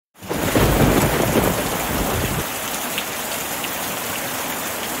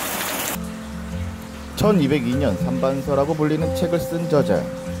1202년 산반서라고 불리는 책을 쓴 저자,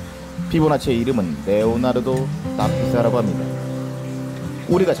 피보나치의 이름은 레오나르도 다피사라고 합니다.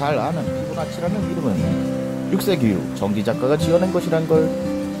 우리가 잘 아는 피보나치라는 이름은 6세기 이후 전기작가가 지어낸 것이란 걸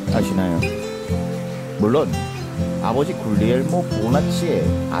아시나요? 물론 아버지 굴리엘모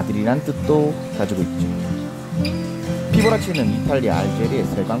보나치의 아들이란 뜻도 가지고 있죠. 피보나치는 이탈리아 알제리의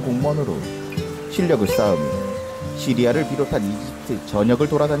세관 공무원으로 실력을 쌓으며 시리아를 비롯한 이집트 전역을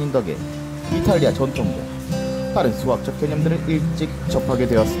돌아다닌 덕에 이탈리아 전통과 다른 수학적 개념들을 일찍 접하게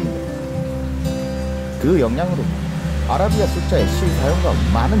되었습니다. 그 영향으로 아라비아 숫자의 실사용과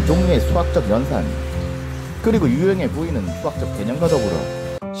많은 종류의 수학적 연산, 그리고 유형해 보이는 수학적 개념과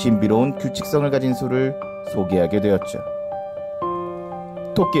더불어 신비로운 규칙성을 가진 수를 소개하게 되었죠.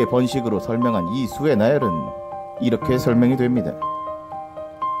 토끼의 번식으로 설명한 이 수의 나열은 이렇게 설명이 됩니다.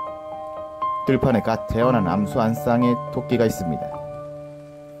 들판에 갓 태어난 암수 한 쌍의 토끼가 있습니다.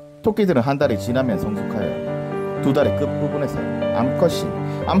 토끼들은 한 달이 지나면 성숙하여 두 달의 끝부분에서 암컷이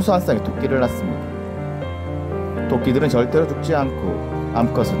암수 한 쌍의 토끼를 낳습니다. 토끼들은 절대로 죽지 않고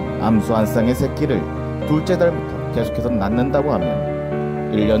암컷은 암수 한 쌍의 새끼를 둘째 달부터 계속해서 낳는다고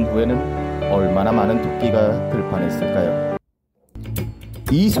하면 1년 후에는 얼마나 많은 토끼가 들판에 있을까요?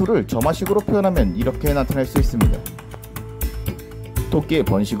 이 수를 점화식으로 표현하면 이렇게 나타낼 수 있습니다. 토끼의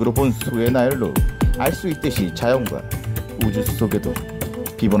번식으로 본 수의 나열로 알 수 있듯이 자연과 우주 속에도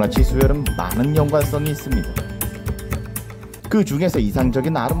피보나치 수열은 많은 연관성이 있습니다. 그 중에서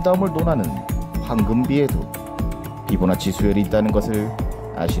이상적인 아름다움을 논하는 황금비에도 피보나치 수열이 있다는 것을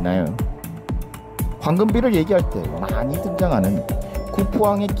아시나요? 황금비를 얘기할 때 많이 등장하는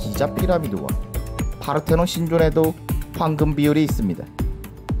쿠프왕의 기자 피라미드와 파르테논 신전에도 황금 비율이 있습니다.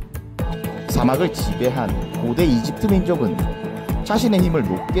 사막을 지배한 고대 이집트 민족은 자신의 힘을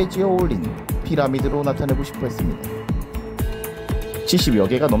높게 지어 올린 피라미드로 나타내고 싶어 했습니다. 70여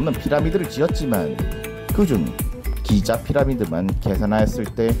개가 넘는 피라미드를 지었지만 그중 기자 피라미드만 계산하였을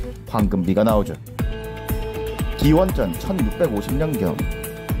때 황금비가 나오죠. 기원전 1650년경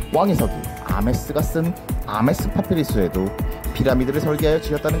왕이석이 아메스가 쓴 아메스 파피루스에도 피라미드를 설계하여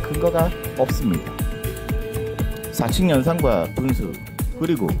지었다는 근거가 없습니다. 사칙 연산과 분수,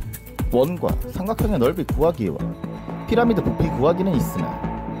 그리고 원과 삼각형의 넓이 구하기와 피라미드 부피 구하기는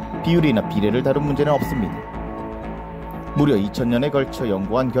있으나 비율이나 비례를 다룬 문제는 없습니다. 무려 2000년에 걸쳐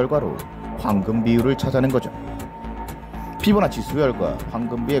연구한 결과로 황금 비율을 찾아낸 거죠. 피보나치 수열과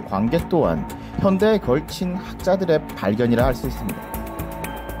황금비의 관계 또한 현대에 걸친 학자들의 발견이라 할 수 있습니다.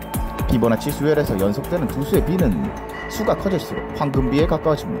 피보나치 수열에서 연속되는 두 수의 비는 수가 커질수록 황금비에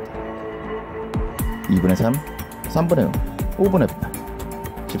가까워집니다. 2분의 3, 3분의 5, 5분의 8,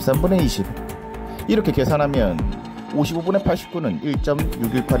 13분의 20 이렇게 계산하면 55분의 89는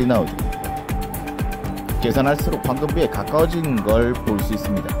 1.618이 나오죠. 계산할수록 황금비에 가까워진 걸 볼 수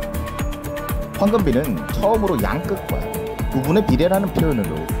있습니다. 황금비는 처음으로 양끝과 부분의 비례라는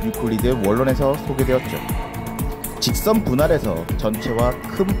표현으로 유클리드의 원론에서 소개되었죠. 직선 분할에서 전체와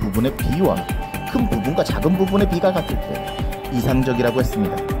큰 부분의 비와 큰 부분과 작은 부분의 비가 같을 때 이상적이라고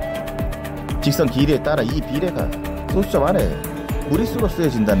했습니다. 직선 길이에 따라 이 비례가 소수점 안에 무리수로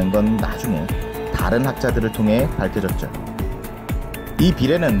쓰여진다는 건 나중에 다른 학자들을 통해 밝혀졌죠. 이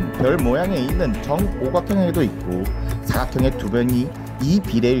비례는 별 모양에 있는 정오각형에도 있고 사각형의 두 변이 이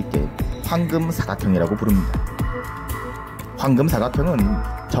비례일 때 황금사각형이라고 부릅니다. 황금사각형은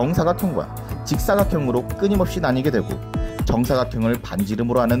정사각형과 직사각형으로 끊임없이 나뉘게 되고 정사각형을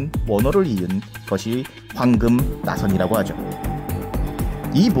반지름으로 하는 원호를 이은 것이 황금나선이라고 하죠.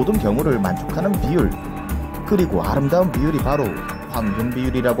 이 모든 경우를 만족하는 비율, 그리고 아름다운 비율이 바로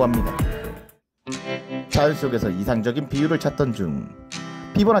황금비율이라고 합니다. 자연 속에서 이상적인 비율을 찾던 중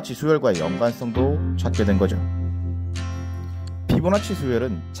피보나치 수열과의 연관성도 찾게 된 거죠. 피보나치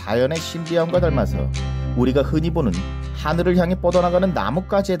수열은 자연의 신비함과 닮아서 우리가 흔히 보는 하늘을 향해 뻗어나가는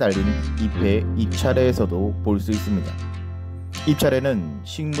나뭇가지에 달린 잎의 잎차례에서도 볼 수 있습니다. 잎차례는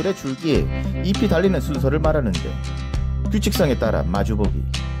식물의 줄기에 잎이 달리는 순서를 말하는데 규칙성에 따라 마주보기,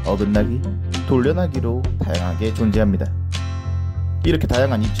 어긋나기, 돌려나기로 다양하게 존재합니다. 이렇게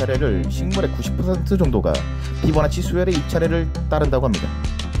다양한 잎차례를 식물의 90% 정도가 피보나치 수열의 잎차례를 따른다고 합니다.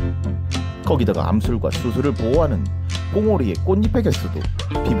 거기다가 암술과 수술을 보호하는 꽁오리의 꽃잎의 개수도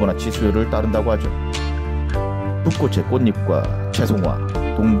피보나치 수열을 따른다고 하죠. 붓꽃의 꽃잎과 채송화,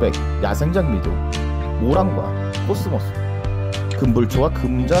 동백, 야생장미도 모랑과 코스모스, 금불초와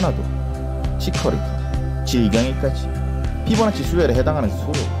금자나도, 치커리, 질경이까지 피보나치 수열에 해당하는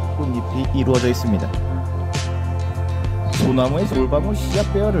수로 꽃잎이 이루어져 있습니다. 소나무의 솔방울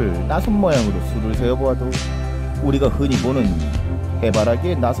씨앗배열을 나선 모양으로 수를 세어보아도 우리가 흔히 보는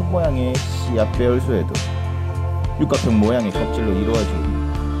해바라기의 나선 모양의 씨앗배열 수에도 육각형 모양의 껍질로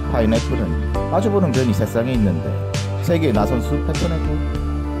이루어진 파인애플은 마주보는 변이 세상에 있는데 세계의 나선 수 패턴에도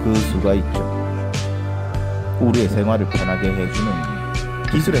그 수가 있죠. 우리의 생활을 편하게 해주는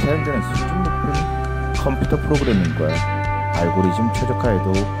기술에 사용되는 수준 높은 컴퓨터 프로그래밍과 알고리즘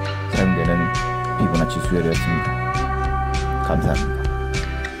최적화에도 사용되는 피보나치 수열이었습니다. 감사합니다.